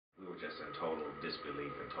in total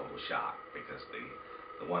disbelief and total shock, because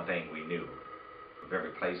the one thing we knew, of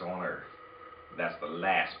every place on earth, that's the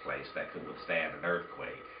last place that could withstand an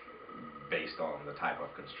earthquake based on the type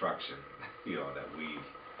of construction, that we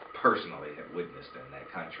personally had witnessed in that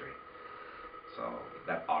country. So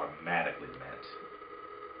that automatically meant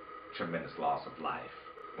tremendous loss of life.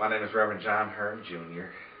 My name is Reverend John Hearn Jr.,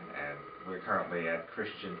 and we're currently at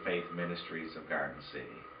Christian Faith Ministries of Garden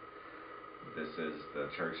City. This is the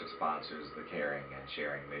church that sponsors the Caring and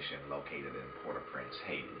Sharing mission located in Port-au-Prince,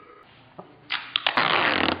 Haiti.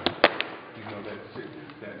 You know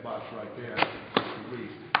that box right there,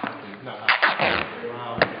 it's not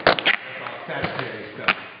around about sanitary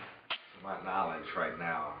stuff. To my knowledge right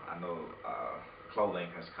now, I know clothing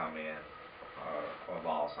has come in of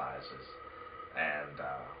all sizes, and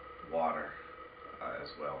water as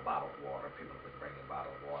well, bottled water. People have been bringing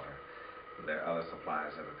bottled water. There are other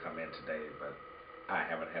supplies that have come in today, but I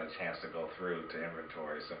haven't had a chance to go through to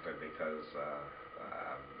inventory simply because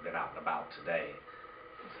I've been out and about today.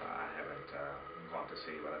 So I haven't gone to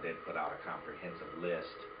see, but I did put out a comprehensive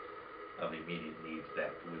list of immediate needs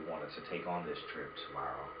that we wanted to take on this trip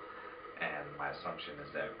tomorrow. And my assumption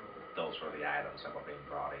is that those were the items that were being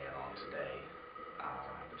brought in on today. I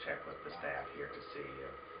have to check with the staff here to see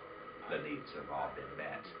if the needs have all been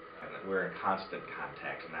met. And we're in constant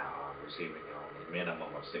contact now. I'm receiving a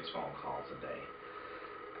minimum of 6 phone calls a day.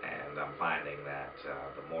 And I'm finding that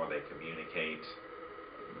the more they communicate,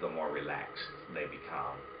 the more relaxed they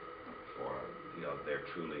become. For they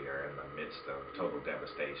truly are in the midst of total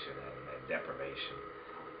devastation and deprivation,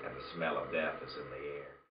 and the smell of death is in the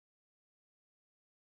air.